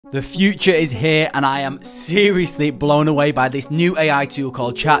The future is here, and I am seriously blown away by this new AI tool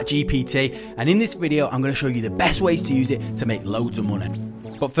called Chat GPT. And in this video, I'm going to show you the best ways to use it to make loads of money.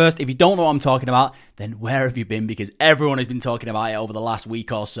 But first, if you don't know what I'm talking about, then where have you been? Because everyone has been talking about it over the last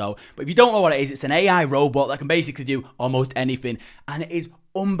week or so. But if you don't know what it is, it's an AI robot that can basically do almost anything. And it is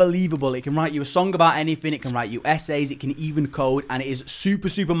unbelievable. It can write you a song about anything. It can write you essays. It can even code. And it is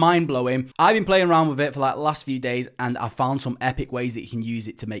super mind-blowing. I've been playing around with it for like the last few days, and I found some epic ways that you can use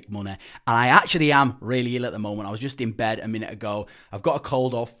it to make money. And I actually am really ill at the moment. I was just in bed a minute ago. I've got a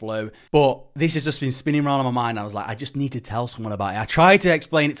cold or flu, but this has just been spinning around in my mind. I was like, I just need to tell someone about it. I tried to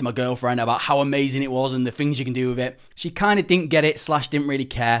explain it to my girlfriend about how amazing it was and the things you can do with it. She kind of didn't get it / didn't really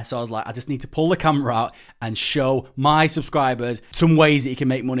care. So I was like, I just need to pull the camera out and show my subscribers some ways that you can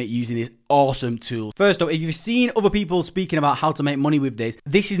make money using this awesome tool. First up, if you've seen other people speaking about how to make money with this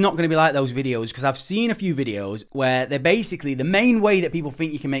is not going to be like those videos, because I've seen a few videos where they're basically the main way that people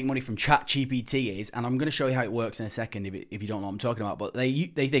think you can make money from Chat GPT is, and I'm going to show you how it works in a second if you don't know what I'm talking about, but they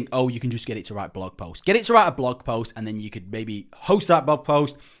think, oh, you can just get it to write blog posts. Get it to write a blog post, and then you could maybe host that blog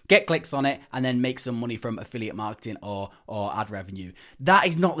post, get clicks on it, and then make some money from affiliate marketing or ad revenue. That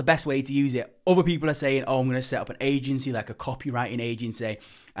is not the best way to use it. Other people are saying, oh, I'm going to set up an agency, like a copywriting agency,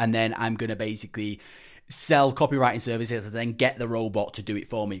 and then I'm going to basically sell copywriting services and then get the robot to do it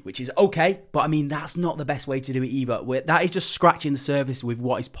for me, which is okay. But I mean, that's not the best way to do it either. That is just scratching the surface with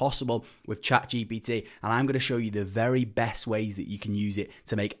what is possible with ChatGPT. And I'm going to show you the very best ways that you can use it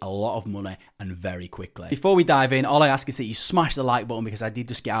to make a lot of money and very quickly. Before we dive in, all I ask is that you smash the like button, because I did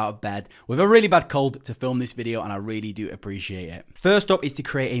just get out of bed with a really bad cold to film this video, and I really do appreciate it. First up is to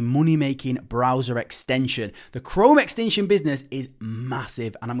create a money-making browser extension. The Chrome extension business is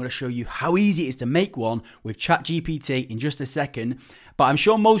massive, and I'm going to show you how easy it is to make one with ChatGPT in just a second. But I'm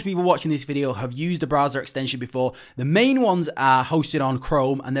sure most people watching this video have used a browser extension before. The main ones are hosted on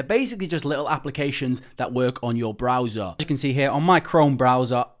Chrome, and they're basically just little applications that work on your browser. As you can see here on my Chrome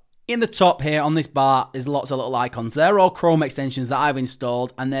browser, in the top here on this bar, there's lots of little icons. They're all Chrome extensions that I've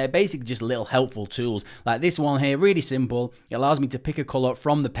installed, and they're basically just little helpful tools. Like this one here, really simple. It allows me to pick a color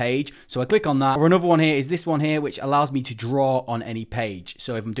from the page. So I click on that. Or another one here is this one here, which allows me to draw on any page.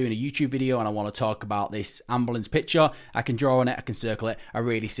 So if I'm doing a YouTube video and I want to talk about this ambulance picture, I can draw on it, I can circle it. A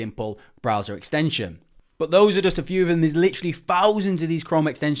really simple browser extension. But those are just a few of them. There's literally thousands of these Chrome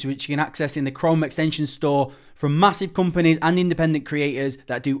extensions which you can access in the Chrome extension store from massive companies and independent creators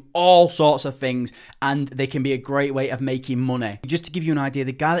that do all sorts of things, and they can be a great way of making money. Just to give you an idea,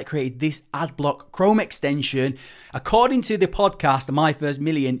 the guy that created this AdBlock Chrome extension, according to the podcast My First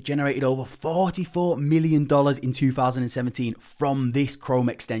Million, generated over $44 million in 2017 from this Chrome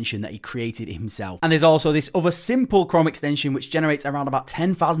extension that he created himself. And there's also this other simple Chrome extension which generates around about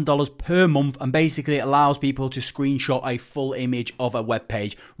 $10,000 per month, and basically it allows people to screenshot a full image of a web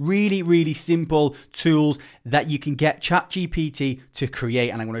page. Really simple tools that you can get ChatGPT to create,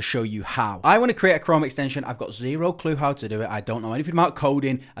 and I'm going to show you how. I want to create a Chrome extension. I've got zero clue how to do it. I don't know anything about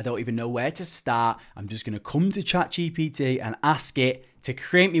coding. I don't even know where to start. I'm just going to come to ChatGPT and ask it to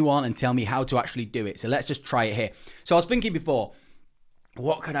create me one and tell me how to actually do it. So let's just try it here. So I was thinking before,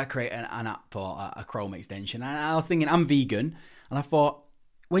 what could I create an app for, a Chrome extension? And I was thinking, I'm vegan, and I thought,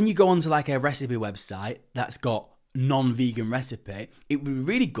 when you go onto like a recipe website that's got non-vegan recipe, it would be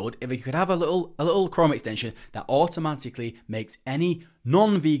really good if you could have a little Chrome extension that automatically makes any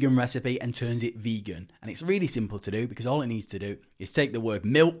non-vegan recipe and turns it vegan. And it's really simple to do, because all it needs to do is take the word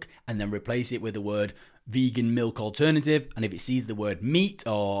milk and then replace it with the word vegan milk alternative. And if it sees the word meat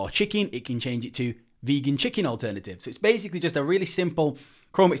or chicken, it can change it to vegan chicken alternative. So it's basically just a really simple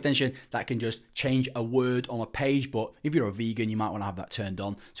Chrome extension that can just change a word on a page. But if you're a vegan, you might want to have that turned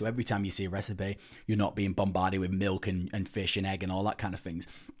on, so every time you see a recipe, you're not being bombarded with milk and fish and egg and all that kind of things.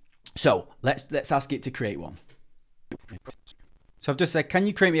 So let's ask it to create one. So I've just said, can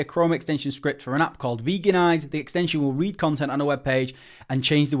you create me a Chrome extension script for an app called Veganize? The extension will read content on a web page and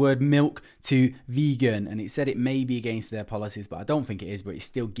change the word milk to vegan. And it said it may be against their policies, but I don't think it is, but it's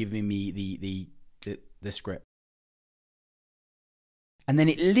still giving me the script. And then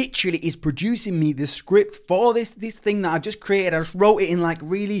it literally is producing me the script for this thing that I've just created. I just wrote it in like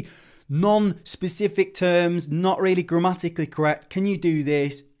really non-specific terms, not really grammatically correct. Can you do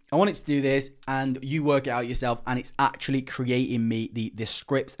this? I want it to do this, and you work it out yourself. And it's actually creating me the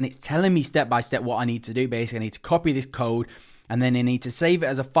scripts, and it's telling me step by step what I need to do. Basically, I need to copy this code, and then I need to save it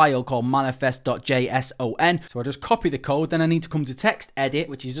as a file called manifest.json. So I just copy the code. Then I need to come to text edit,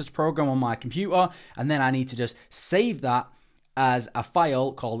 which is just a program on my computer, and then I need to just save that as a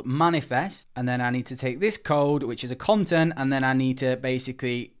file called manifest, and then I need to take this code, which is a content, and then I need to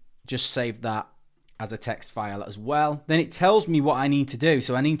basically just save that as a text file as well. Then it tells me what I need to do.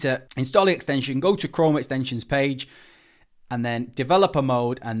 So I need to install the extension, go to Chrome extensions page, and then developer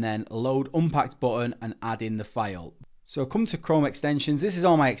mode, and then load unpacked button and add in the file. So come to Chrome extensions. This is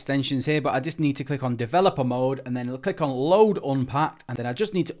all my extensions here, but I just need to click on developer mode and then click on load unpacked. And then I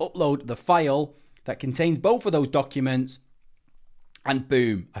just need to upload the file that contains both of those documents. And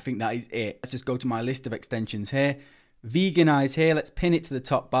boom, I think that is it. Let's just go to my list of extensions here. Veganize here, let's pin it to the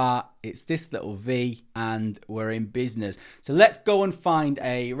top bar. It's this little V and we're in business. So let's go and find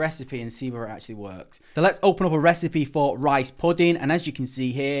a recipe and see where it actually works. So let's open up a recipe for rice pudding. And as you can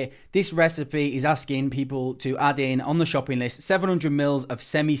see here, this recipe is asking people to add in on the shopping list 700 mils of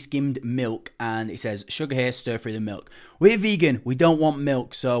semi-skimmed milk. And it says sugar here, stir through the milk. We're vegan, we don't want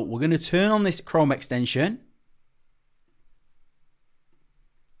milk. So we're going to turn on this Chrome extension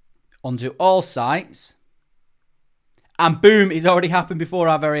onto all sites. And boom, it's already happened before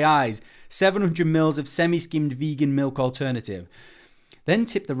our very eyes. 700 mils of semi-skimmed vegan milk alternative. Then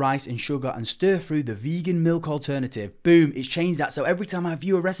tip the rice in sugar and stir through the vegan milk alternative. Boom, it's changed that. So every time I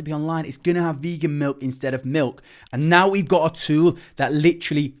view a recipe online, it's going to have vegan milk instead of milk. And now we've got a tool that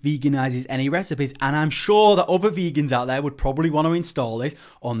literally veganizes any recipes. And I'm sure that other vegans out there would probably want to install this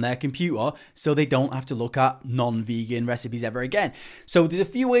on their computer so they don't have to look at non-vegan recipes ever again. So there's a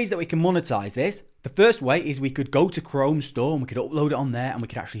few ways that we can monetize this. The first way is we could go to Chrome Store and we could upload it on there and we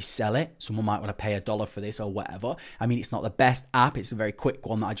could actually sell it. Someone might want to pay $1 for this or whatever. I mean, it's not the best app. It's a very quick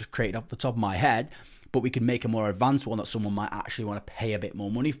one that I just created off the top of my head. But we could make a more advanced one that someone might actually want to pay a bit more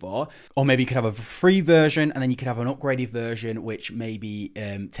money for. Or maybe you could have a free version and then you could have an upgraded version which maybe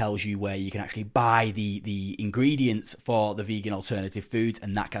tells you where you can actually buy the ingredients for the vegan alternative foods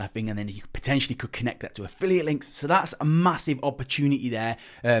and that kind of thing. And then you potentially could connect that to affiliate links. So that's a massive opportunity there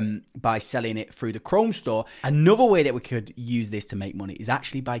by selling it through the Chrome Store. Another way that we could use this to make money is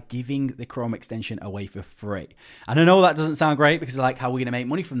actually by giving the Chrome extension away for free. And I know that doesn't sound great because like, how are we going to make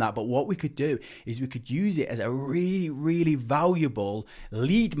money from that? But what we could do is we could use it as a really valuable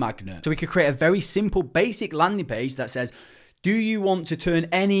lead magnet. So we could create a very simple basic landing page that says, do you want to turn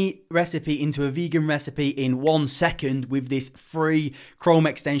any recipe into a vegan recipe in 1 second with this free Chrome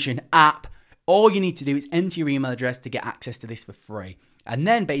extension app? All you need to do is enter your email address to get access to this for free. And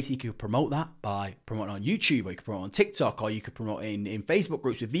then basically you could promote that by promoting on YouTube, or you could promote on TikTok, or you could promote in Facebook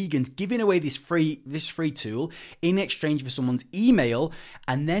groups with vegans, giving away this free tool in exchange for someone's email.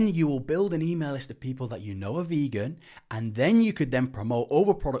 And then you will build an email list of people that you know are vegan. And then you could then promote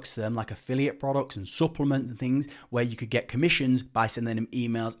other products to them, like affiliate products and supplements and things, where you could get commissions by sending them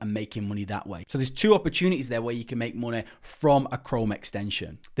emails and making money that way. So there's two opportunities there where you can make money from a Chrome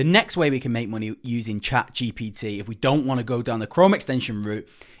extension. The next way we can make money using Chat GPT, if we don't want to go down the Chrome extension route,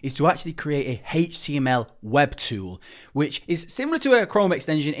 is to actually create a HTML web tool, which is similar to a Chrome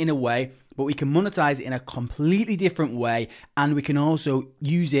extension in a way, but we can monetize it in a completely different way. And we can also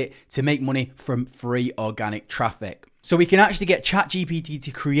use it to make money from free organic traffic. So we can actually get ChatGPT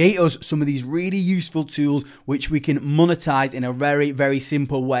to create us some of these really useful tools, which we can monetize in a very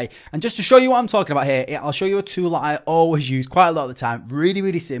simple way. And just to show you what I'm talking about here, I'll show you a tool that I always use quite a lot of the time.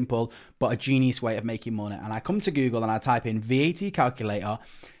 Really simple, but a genius way of making money. And I come to Google and I type in VAT calculator,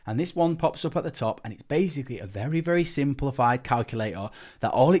 and this one pops up at the top, and it's basically a very simplified calculator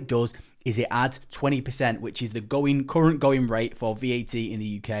that all it does is it adds 20%, which is the current going rate for VAT in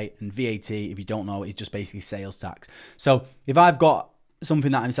the UK. And VAT, if you don't know, is just basically sales tax. So if I've got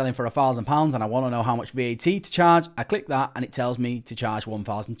something that I'm selling for £1,000 and I want to know how much VAT to charge, I click that and it tells me to charge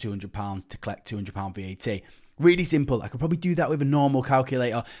 £1,200 to collect £200 VAT. Really simple. I could probably do that with a normal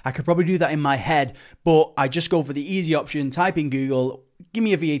calculator. I could probably do that in my head, but I just go for the easy option, type in Google, give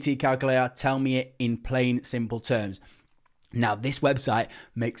me a VAT calculator, tell me it in plain, simple terms. Now, this website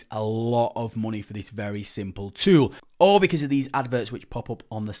makes a lot of money for this very simple tool, all because of these adverts which pop up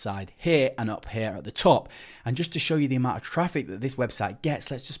on the side here and up here at the top. And just to show you the amount of traffic that this website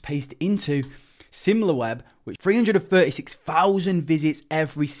gets, let's just paste it into SimilarWeb, which 336,000 visits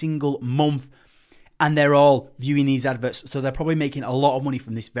every single month. And they're all viewing these adverts. So they're probably making a lot of money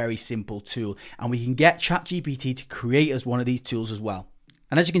from this very simple tool. And we can get ChatGPT to create us one of these tools as well.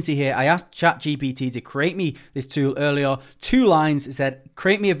 And as you can see here, I asked ChatGPT to create me this tool earlier. 2 lines. It said,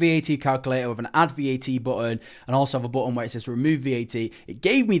 create me a VAT calculator with an add VAT button and also have a button where it says remove VAT. It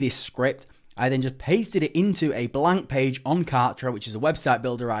gave me this script. I then just pasted it into a blank page on Kartra, which is a website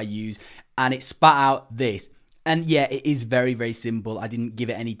builder I use, and it spat out this. And yeah, it is very simple. I didn't give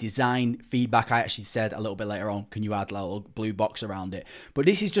it any design feedback. I actually said a little bit later on, can you add a little blue box around it? But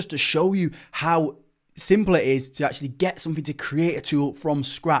this is just to show you how simple it is to actually get something to create a tool from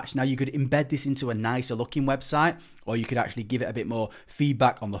scratch. Now you could embed this into a nicer looking website, or you could actually give it a bit more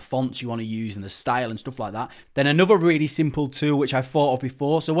feedback on the fonts you want to use and the style and stuff like that. Then another really simple tool which I thought of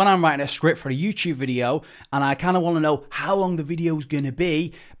before. So when I'm writing a script for a YouTube video and I kind of want to know how long the video is going to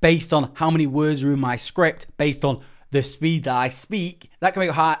be based on how many words are in my script, based on the speed that I speak, that can make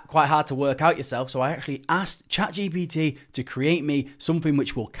it quite hard to work out yourself. So I actually asked ChatGPT to create me something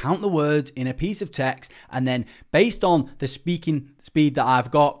which will count the words in a piece of text, and then based on the speaking speed that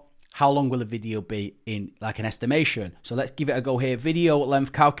I've got, how long will the video be in like an estimation. So let's give it a go here. Video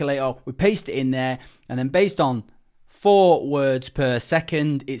length calculator, we paste it in there, and then based on 4 words per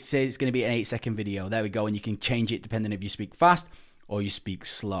second, it says it's going to be an 8-second video. There we go, and you can change it depending if you speak fast or you speak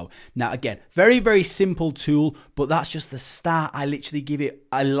slow. Now again, very, very simple tool, but that's just the start. I literally give it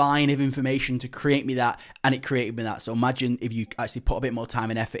a line of information to create me that, and it created me that. So imagine if you actually put a bit more time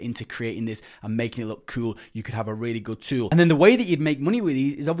and effort into creating this and making it look cool, you could have a really good tool. And then the way that you'd make money with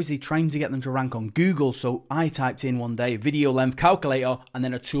these is obviously trying to get them to rank on Google. So I typed in one day, video length calculator, and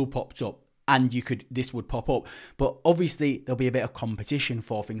then a tool popped up. And this would pop up. But obviously there'll be a bit of competition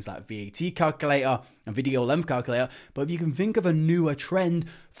for things like VAT calculator and video length calculator. But if you can think of a newer trend,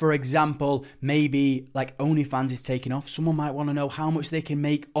 for example, maybe like OnlyFans is taking off, someone might want to know how much they can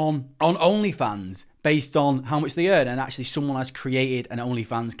make on OnlyFans based on how much they earn. And actually someone has created an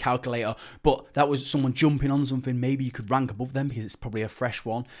OnlyFans calculator, but that was someone jumping on something. Maybe you could rank above them because it's probably a fresh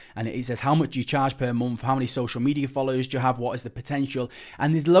one. And it says, how much do you charge per month? How many social media followers do you have? What is the potential?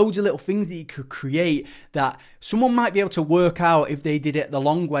 And there's loads of little things that you could create that someone might be able to work out if they did it the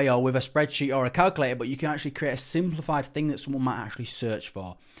long way or with a spreadsheet or a calculator, but you can actually create a simplified thing that someone might actually search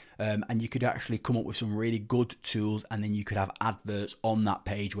for. And you could actually come up with some really good tools, and then you could have adverts on that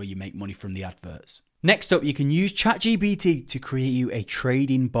page where you make money from the adverts. Next up, you can use ChatGPT to create you a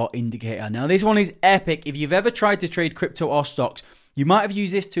trading bot indicator. Now, this one is epic. If you've ever tried to trade crypto or stocks, you might have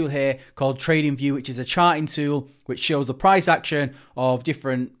used this tool here called TradingView, which is a charting tool which shows the price action of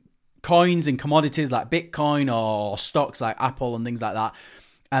different coins and commodities like Bitcoin or stocks like Apple and things like that.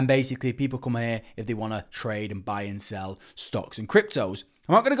 And basically, people come here if they want to trade and buy and sell stocks and cryptos.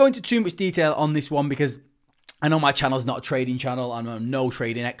 I'm not going to go into too much detail on this one because I know my channel is not a trading channel. I'm no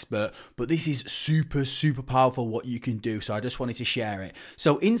trading expert, but this is super, super powerful what you can do. So I just wanted to share it.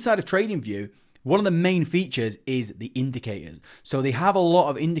 So inside of TradingView, one of the main features is the indicators. So they have a lot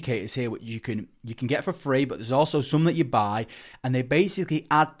of indicators here which you can get for free, but there's also some that you buy, and they basically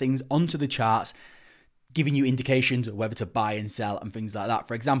add things onto the charts, giving you indications of whether to buy and sell and things like that.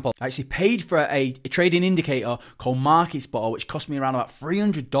 For example, I actually paid for a trading indicator called Market Spotter, which cost me around about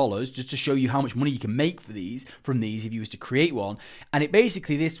 $300 just to show you how much money you can make from these if you was to create one. And it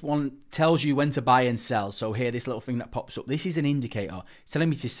basically, this one tells you when to buy and sell. So here, this little thing that pops up, this is an indicator. It's telling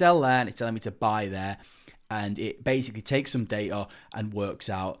me to sell there and it's telling me to buy there. And it basically takes some data and works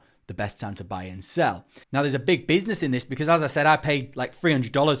out the best time to buy and sell. Now, there's a big business in this because, as I said, I paid like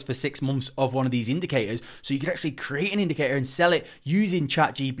 $300 for 6 months of one of these indicators. So you could actually create an indicator and sell it using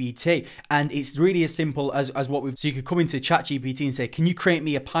ChatGPT. And it's really as simple as what we've, so you could come into ChatGPT and say, can you create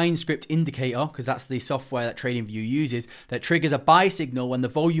me a Pine script indicator? Because that's the software that TradingView uses, that triggers a buy signal when the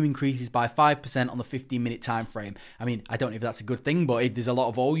volume increases by 5% on the 15-minute time frame. I mean, I don't know if that's a good thing, but if there's a lot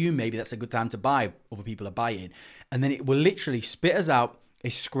of volume, maybe that's a good time to buy if other people are buying. And then it will literally spit us out a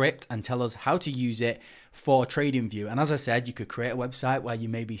script and tell us how to use it for TradingView. And as I said, you could create a website where you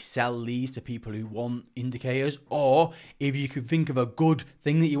maybe sell these to people who want indicators, or if you could think of a good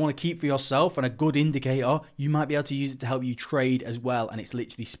thing that you want to keep for yourself and a good indicator, you might be able to use it to help you trade as well. And it's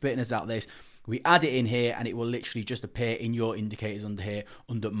literally spitting us out this. We add it in here and it will literally just appear in your indicators under here,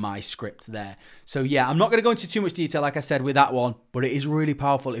 under my script there. So yeah, I'm not going to go into too much detail, like I said, with that one, but it is really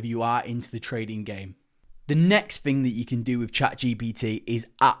powerful if you are into the trading game. The next thing that you can do with ChatGPT is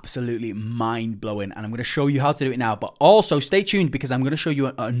absolutely mind-blowing, and I'm going to show you how to do it now. But also stay tuned because I'm going to show you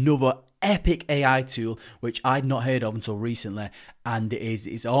another epic AI tool which I'd not heard of until recently, and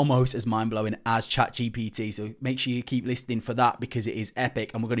it's almost as mind-blowing as ChatGPT. So make sure you keep listening for that because it is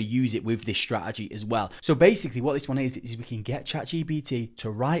epic, and we're going to use it with this strategy as well. So basically what this one is we can get ChatGPT to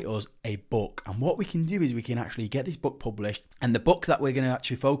write us a book, and what we can do is we can actually get this book published. And the book that we're going to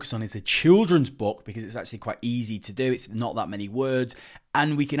actually focus on is a children's book because it's actually quite easy to do. It's not that many words,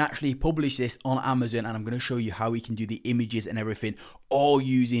 and we can actually publish this on Amazon, and I'm going to show you how we can do the images and everything all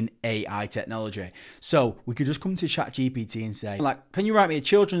using AI technology. So we could just come to ChatGPT and say, like, can you write me a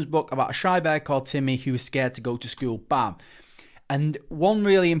children's book about a shy bear called Timmy who was scared to go to school? Bam. And one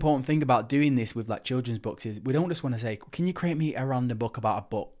really important thing about doing this with like children's books is we don't just want to say, can you create me a random book about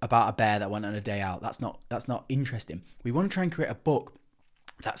a bear that went on a day out? That's not interesting. We want to try and create a book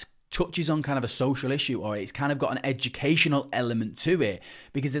that's touches on kind of a social issue, or it's kind of got an educational element to it,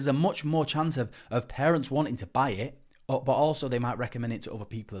 because there's a much more chance of parents wanting to buy it, but also they might recommend it to other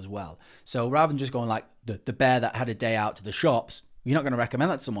people as well. So rather than just going like the bear that had a day out to the shops, you're not going to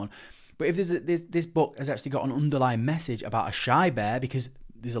recommend that to someone. But if this book has actually got an underlying message about a shy bear, because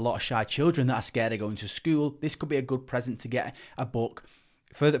there's a lot of shy children that are scared of going to school, this could be a good present to get a book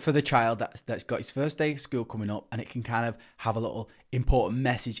for the child that's got his first day of school coming up, and it can kind of have a little important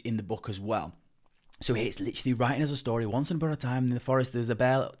message in the book as well. So it's literally writing as a story. Once upon a time in the forest, there was a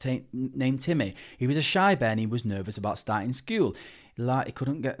bear named Timmy. He was a shy bear and he was nervous about starting school. He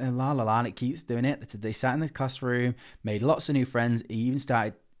couldn't get and it keeps doing it. They sat in the classroom, made lots of new friends.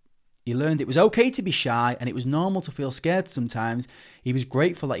 He learned it was okay to be shy and it was normal to feel scared sometimes. He was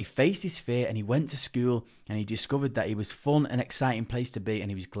grateful that he faced his fear and he went to school and he discovered that it was fun and exciting place to be,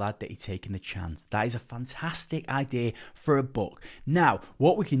 and he was glad that he'd taken the chance. That is a fantastic idea for a book. Now,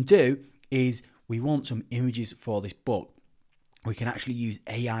 what we can do is we want some images for this book. We can actually use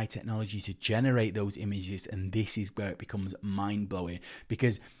AI technology to generate those images, and this is where it becomes mind-blowing,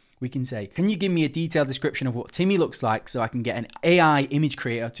 because we can say, can you give me a detailed description of what Timmy looks like so I can get an AI image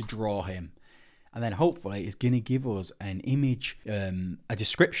creator to draw him? And then hopefully it's going to give us an image, a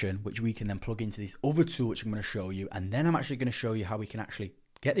description, which we can then plug into this other tool, which I'm going to show you. And then I'm actually going to show you how we can actually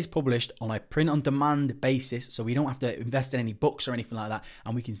get this published on a print-on-demand basis, so we don't have to invest in any books or anything like that,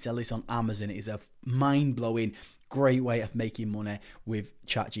 and we can sell this on Amazon. It is a mind-blowing, great way of making money with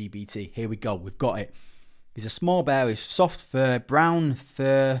Chat GPT. Here we go. We've got it. He's a small bear with soft brown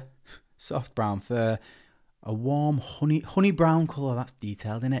fur, a warm honey brown color. That's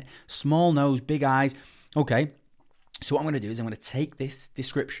detailed in it. Small nose, big eyes. Okay. So what I'm going to do is I'm going to take this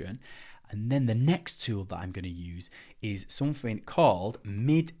description, and then the next tool that I'm going to use is something called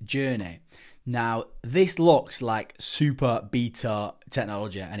Mid-Journey. Now, this looks like super beta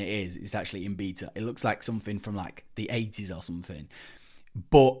technology, and it is. It's actually in beta. It looks like something from like the 80s or something,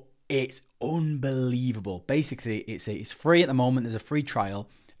 but it's unbelievable. Basically, it's free at the moment. There's a free trial,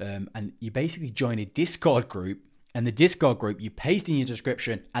 and you basically join a Discord group. And the Discord group, you paste in your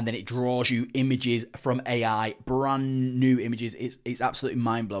description, and then it draws you images from AI, brand new images. It's absolutely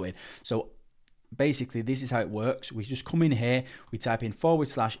mind-blowing. So basically, this is how it works. We just come in here, we type in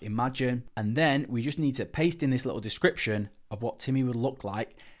 /imagine, and then we just need to paste in this little description of what Timmy would look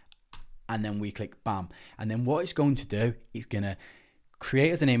like, and then we click bam. And then what it's going to do, it's going to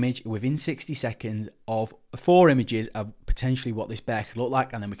create us an image within 60 seconds of 4 images of potentially what this bear could look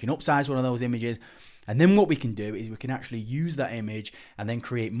like, and then we can upsize one of those images. And then what we can do is we can actually use that image and then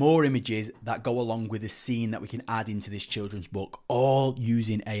create more images that go along with the scene that we can add into this children's book, all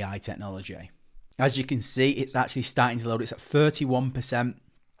using AI technology. As you can see, it's actually starting to load. It's at 31%,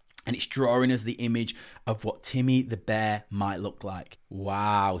 and it's drawing us the image of what Timmy the bear might look like.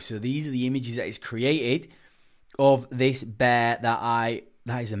 Wow. So these are the images that it's created of this bear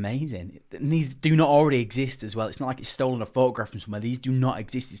that is amazing. And these do not already exist as well. It's not like it's stolen a photograph from somewhere. These do not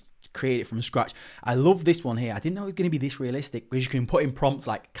exist. It's create it from scratch. I love this one here. I didn't know it was going to be this realistic, because you can put in prompts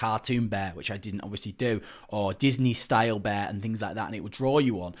like cartoon bear, which I didn't obviously do, or Disney style bear and things like that, and it would draw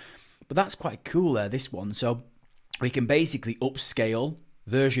you on. But that's quite cool there, this one. So we can basically upscale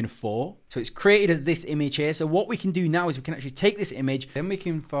version 4. So it's created as this image here. So what we can do now is we can actually take this image, then we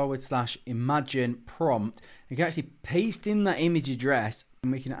can /imagine prompt. You can actually paste in that image address,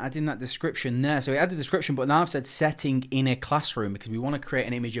 and we can add in that description there. So we added the description, but now I've said setting in a classroom, because we want to create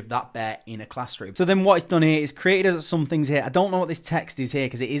an image of that bear in a classroom. So then what it's done here is created us some things here. I don't know what this text is here,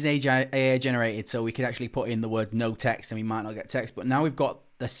 because it is AI generated. So we could actually put in the word no text, and we might not get text. But now we've got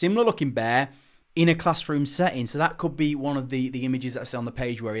a similar looking bear in a classroom setting. So that could be one of the images that's on the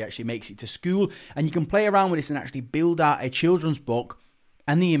page where he actually makes it to school. And you can play around with this and actually build out a children's book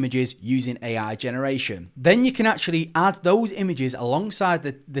and the images using AI generation. Then you can actually add those images alongside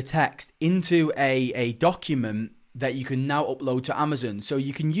the text into a document that you can now upload to Amazon. So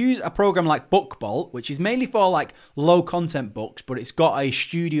you can use a program like BookBolt, which is mainly for like low content books, but it's got a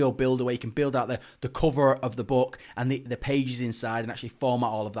studio builder where you can build out the cover of the book and the pages inside and actually format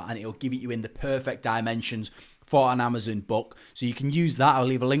all of that, and it'll give it you in the perfect dimensions for an Amazon book. So you can use that. I'll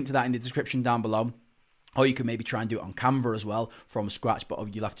leave a link to that in the description down below. Or you can maybe try and do it on Canva as well from scratch,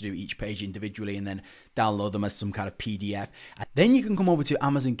 but you'll have to do each page individually and then download them as some kind of PDF. And then you can come over to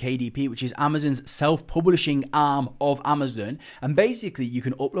Amazon KDP, which is Amazon's self-publishing arm of Amazon. And basically you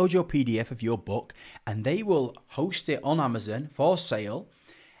can upload your PDF of your book and they will host it on Amazon for sale.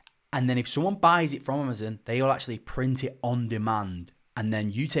 And then if someone buys it from Amazon, they will actually print it on demand and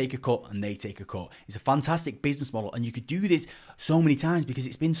then you take a cut and they take a cut. It's a fantastic business model, and you could do this so many times because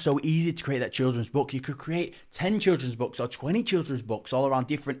it's been so easy to create that children's book. You could create 10 children's books or 20 children's books all around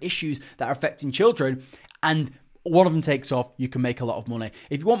different issues that are affecting children, and one of them takes off, you can make a lot of money.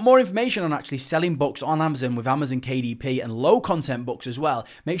 If you want more information on actually selling books on Amazon with Amazon KDP and low content books as well,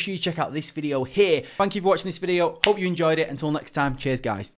 make sure you check out this video here. Thank you for watching this video. Hope you enjoyed it. Until next time, cheers guys.